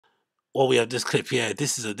Well, we have this clip. Yeah,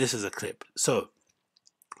 this is a clip. So,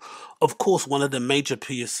 of course, one of the major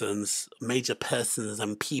persons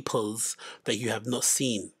and peoples that you have not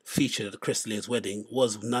seen featured at Chris Lear's wedding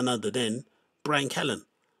was none other than Bryan Callen,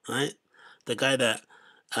 right? The guy that,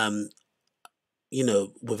 um,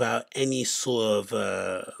 without any sort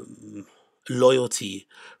of loyalty,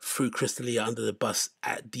 threw Crystalia under the bus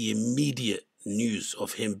at the immediate news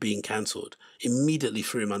of him being cancelled. Immediately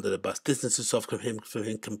threw him under the bus, distanced himself from him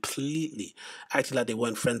completely, acting like they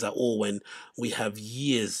weren't friends at all. When we have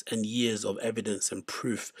years and years of evidence and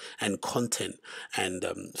proof and content and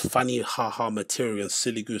funny haha material and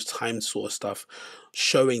silly goose time sort of stuff,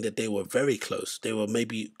 showing that they were very close. They were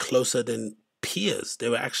maybe closer than peers. They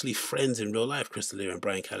were actually friends in real life, Crystalia and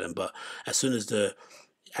Bryan Callen. But as soon as the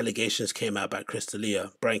allegations came out about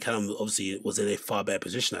Crystalia, Bryan Callen obviously was in a far better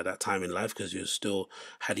position at that time in life because he was still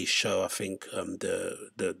had his show. I think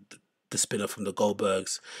the spin-off from the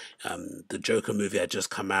Goldbergs, the Joker movie had just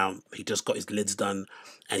come out. He just got his lids done,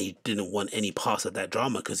 and he didn't want any parts of that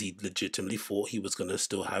drama because he legitimately thought he was going to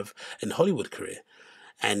still have an Hollywood career.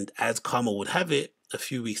 And as karma would have it, a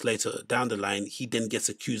few weeks later down the line, he then gets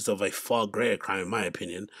accused of a far greater crime, in my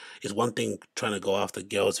opinion. It's one thing trying to go after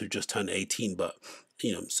girls who just turned 18, but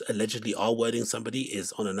allegedly R-wording somebody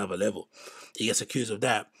is on another level. He gets accused of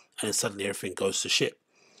that, and then suddenly everything goes to shit.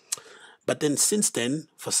 But then since then,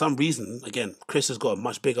 for some reason, again, Chris has got a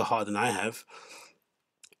much bigger heart than I have.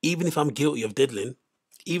 Even if I'm guilty of diddling,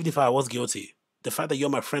 even if I was guilty, the fact that you're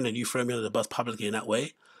my friend and you throw me under the bus publicly in that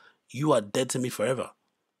way, you are dead to me forever.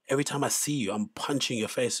 Every time I see you, I'm punching your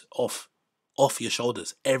face off your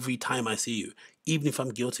shoulders. Every time I see you, even if I'm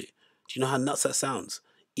guilty. Do you know how nuts that sounds?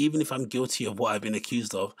 Even if I'm guilty of what I've been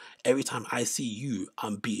accused of, every time I see you,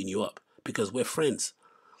 I'm beating you up because we're friends.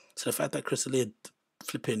 So the fact that Chris Lee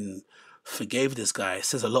flipping forgave this guy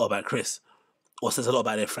says a lot about Chris, or says a lot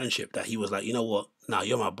about their friendship. That he was like, you know what? Nah,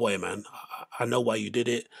 you're my boy, man. I know why you did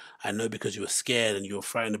it. I know because you were scared and you were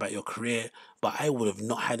frightened about your career. But I would have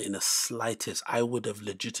not had it in the slightest. I would have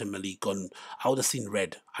legitimately gone. I would have seen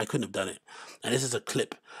red. I couldn't have done it. And this is a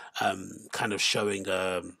clip, kind of showing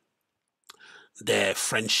their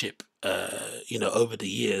friendship, over the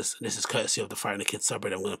years. And this is courtesy of the Fire and the Kids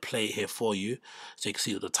subreddit. I'm going to play it here for you so you can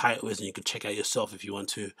see what the title is and you can check out yourself if you want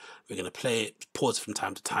to. We're going to play it, pause it from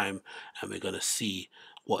time to time, and we're going to see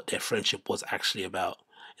what their friendship was actually about,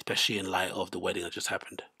 especially in light of the wedding that just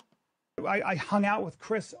happened. I hung out with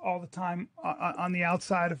Chris all the time on the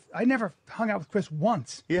outside of. I never hung out with Chris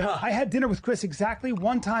once. Yeah. I had dinner with Chris exactly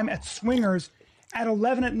one time at Swingers at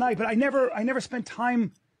 11 at night, but I never spent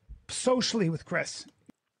time socially with Chris.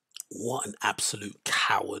 What an absolute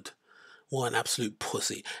coward. What an absolute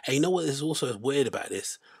pussy. And you know what is also weird about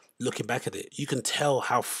this? Looking back at it, you can tell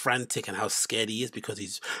how frantic and how scared he is because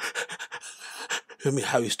he's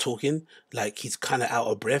how he's talking, like he's kind of out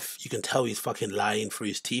of breath. You can tell he's fucking lying through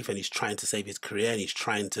his teeth and he's trying to save his career and he's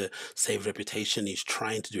trying to save reputation. He's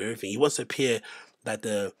trying to do everything. He wants to appear like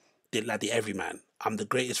the everyman. I'm the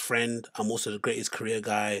greatest friend. I'm also the greatest career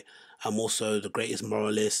guy. I'm also the greatest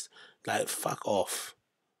moralist. Like, fuck off.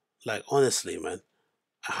 Like, honestly, man.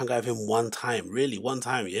 I hung out with him one time. Really? One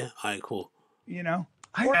time, yeah? All right, cool. You know?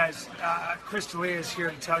 Guys, Chris D'Elia is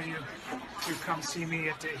here to tell you to come see me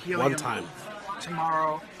at the Helium. One time.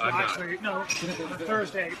 Tomorrow. I'm not. Actually, no,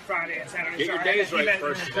 Thursday, Friday, and Saturday. Get your Sorry, days right, meant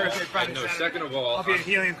first of Thursday, all. Friday, And no, Saturday. second of all, I'll be at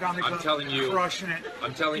Helium Comedy Club. I'm telling you, crushing it.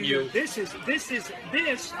 I'm telling you. This.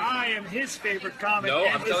 I am his favorite comic. No, and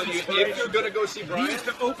I'm his telling you, if inspiration. you're gonna go see Brian, He's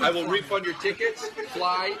the open I will forum. refund your tickets,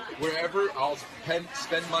 fly wherever. I'll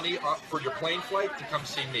spend money for your plane flight to come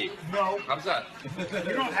see me. No, How's that?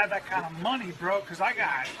 you don't have that kind of money, bro. Because I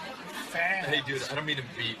got fans. Hey, dude, I don't mean to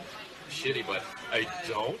be shitty, but I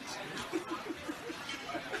don't.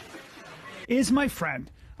 Is my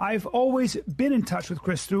friend. I've always been in touch with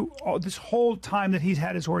Chris through this whole time that he's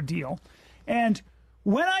had his ordeal. And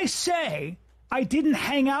when I say I didn't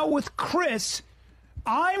hang out with Chris,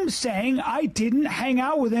 I'm saying I didn't hang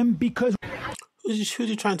out with him because... Who's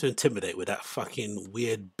he trying to intimidate with that fucking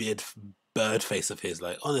weird bird face of his?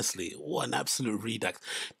 Like, honestly, what an absolute redax.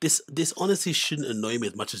 This honestly shouldn't annoy me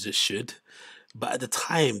as much as it should. But at the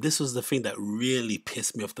time, this was the thing that really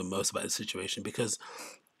pissed me off the most about the situation because...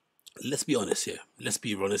 Let's be honest here. Let's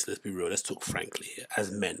be honest. Let's be real. Let's talk frankly here. As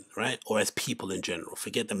men, right? Or as people in general.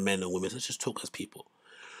 Forget the men and women. Let's just talk as people.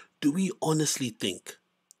 Do we honestly think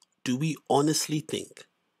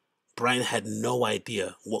Brian had no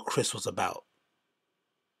idea what Chris was about?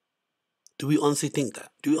 Do we honestly think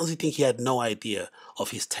that? Do we honestly think he had no idea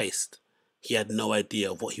of his taste? He had no idea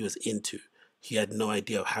of what he was into. He had no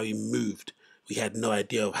idea of how he moved. We had no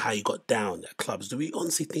idea of how he got down at clubs. Do we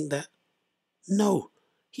honestly think that? No.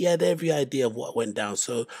 He had every idea of what went down.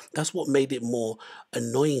 So that's what made it more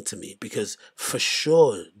annoying to me, because for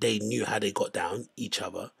sure they knew how they got down each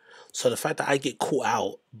other. So the fact that I get caught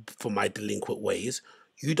out for my delinquent ways,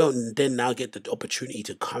 you don't then now get the opportunity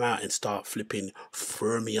to come out and start flipping,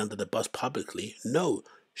 throw me under the bus publicly. No,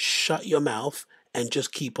 shut your mouth and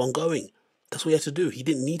just keep on going. That's what he had to do. He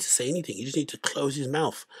didn't need to say anything. He just needed to close his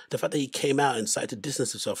mouth. The fact that he came out and started to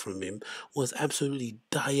distance himself from him was absolutely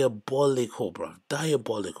diabolical, bro.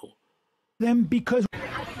 Diabolical. Them because.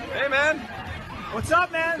 Hey, man. What's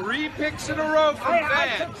up, man? 3 picks in a row from I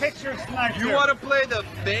took fans. pictures tonight. You want to play the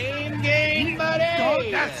fame game, buddy?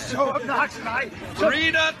 Don't, that's so obnoxious.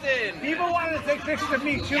 3-0. People wanted to take pictures of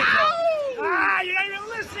me too, bro. You're not even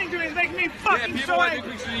listening to me. It's making me Yeah, fucking people so want to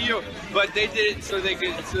angry. take pictures of you, but they did it so they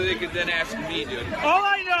could then ask me, dude. All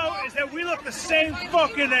I know is that we look the same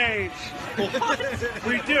fucking age.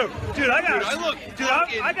 We do. Dude, I got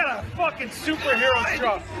a fucking superhero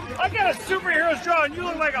draw. I got a superhero draw and you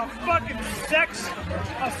look like a fucking sex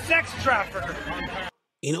trafficker.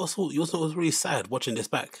 You know, also was really sad watching this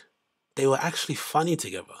back. They were actually funny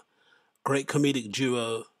together. Great comedic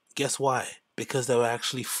duo. Guess why? Because they were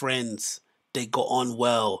actually friends. They got on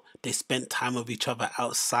well. They spent time with each other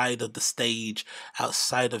outside of the stage,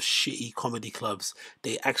 outside of shitty comedy clubs.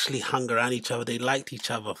 They actually hung around each other. They liked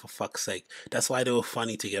each other, for fuck's sake. That's why they were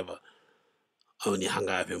funny together. Only hung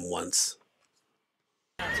out with him once.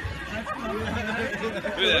 Look at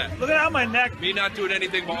that. Look at how my neck. Me not doing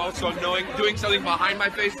anything, but also doing something behind my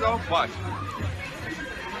face, though. Watch.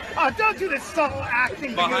 Oh, don't do this subtle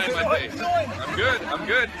acting. Behind my face. I'm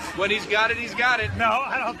good. When he's got it, he's got it. No,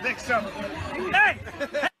 I don't think so. Hey!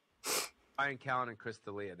 Bryan Callen and Chris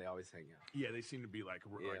D'Elia, they always hang out. Yeah, they seem to be like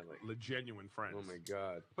genuine friends. Oh my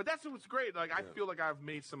god! But that's what's great. Like I feel like I've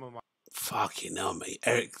made some of my. Fucking hell, mate.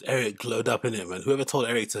 Eric glowed up in it, man. Whoever told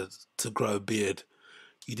Eric to grow a beard,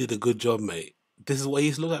 you did a good job, mate. This is what he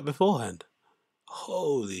used to look like beforehand.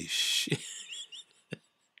 Holy shit.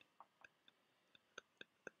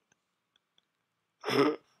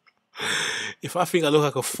 If I think I look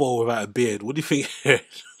like a 4 without a beard, what do you think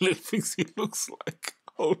Eric thinks he looks like?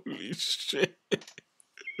 Holy shit.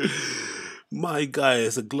 My guy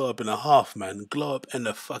is a glow up and a half, man. Glow up and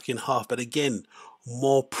a fucking half. But again,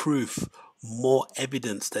 more proof, more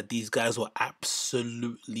evidence that these guys were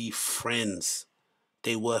absolutely friends.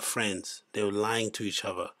 They were friends. They were lying to each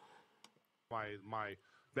other. My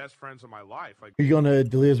best friends of my life. Like, Are you going to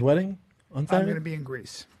Delia's wedding on I'm Saturday? going to be in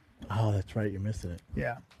Greece. Oh, that's right. You're missing it.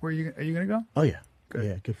 Yeah. Are you going to go? Oh, yeah. Good.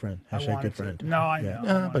 Yeah, good friend. I Hashtag wanted good to. friend. No, I yeah.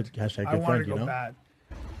 know. But hashtag I good wanted friend, to you go know? bad.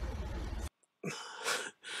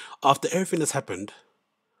 After everything that's happened,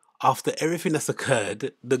 after everything that's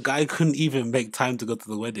occurred, the guy couldn't even make time to go to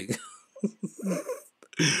the wedding.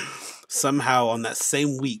 Somehow on that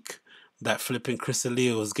same week that flipping Chris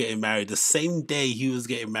D'Elia was getting married, the same day he was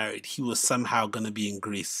getting married, he was somehow going to be in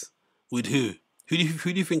Greece. With who? Who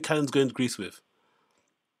do you think Callen's going to Greece with?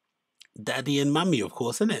 Daddy and Mummy, of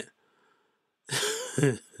course, isn't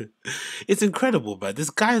it? It's incredible, man. This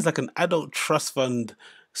guy is like an adult trust fund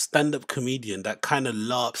stand-up comedian that kind of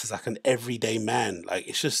larps as like an everyday man. Like,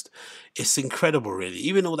 it's incredible, really.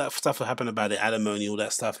 Even all that stuff that happened about the alimony, all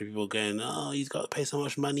that stuff, people going, oh, he's got to pay so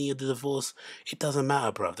much money at the divorce. It doesn't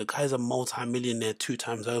matter, bro. The guy's a multi-millionaire 2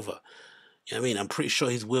 times over. You know what I mean? I'm pretty sure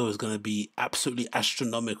his will is going to be absolutely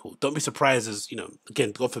astronomical. Don't be surprised as, you know,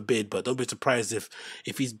 again, God forbid, but don't be surprised if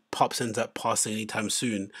his pops ends up passing anytime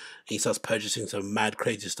soon and he starts purchasing some mad,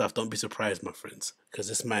 crazy stuff. Don't be surprised, my friends, because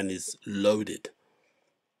this man is loaded.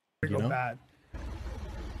 Go bad.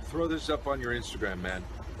 Throw this up on your Instagram, man.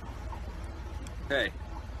 Hey,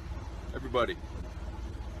 everybody.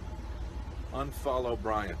 Unfollow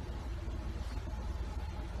Bryan.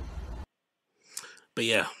 But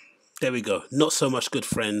yeah, there we go. Not so much good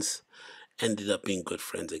friends. Ended up being good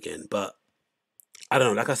friends again. But I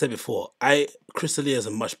don't know. Like I said before, Chris D'Elia is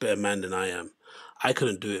a much better man than I am. I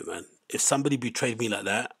couldn't do it, man. If somebody betrayed me like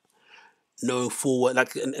that, knowing full well,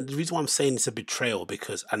 like, and the reason why I'm saying it's a betrayal,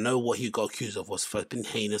 because I know what he got accused of was flipping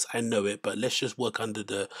heinous. I know it, but let's just work under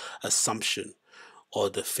the assumption or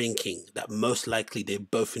the thinking that most likely they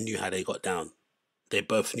both knew how they got down. They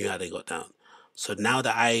both knew how they got down. So now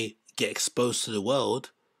that I get exposed to the world,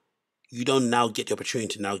 you don't now get the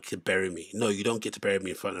opportunity to now to bury me. No, you don't get to bury me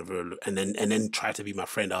in front of her and then try to be my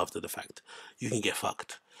friend after the fact. You can get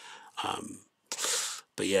fucked.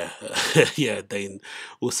 But yeah, yeah, Dane,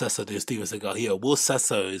 Will Sasso doing Steven Seagal here. Will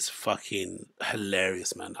Sasso is fucking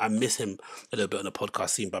hilarious, man. I miss him a little bit on the podcast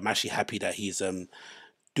scene, but I'm actually happy that he's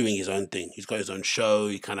doing his own thing. He's got his own show.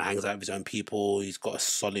 He kind of hangs out with his own people. He's got a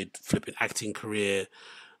solid flipping acting career.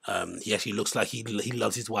 He actually looks like he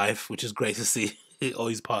loves his wife, which is great to see. or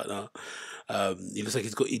his partner. He looks like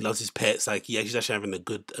he loves his pets. Like he's actually having a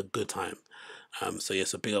good time.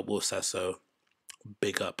 So big up Will Sasso.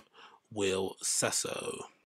 Big up Will Sasso.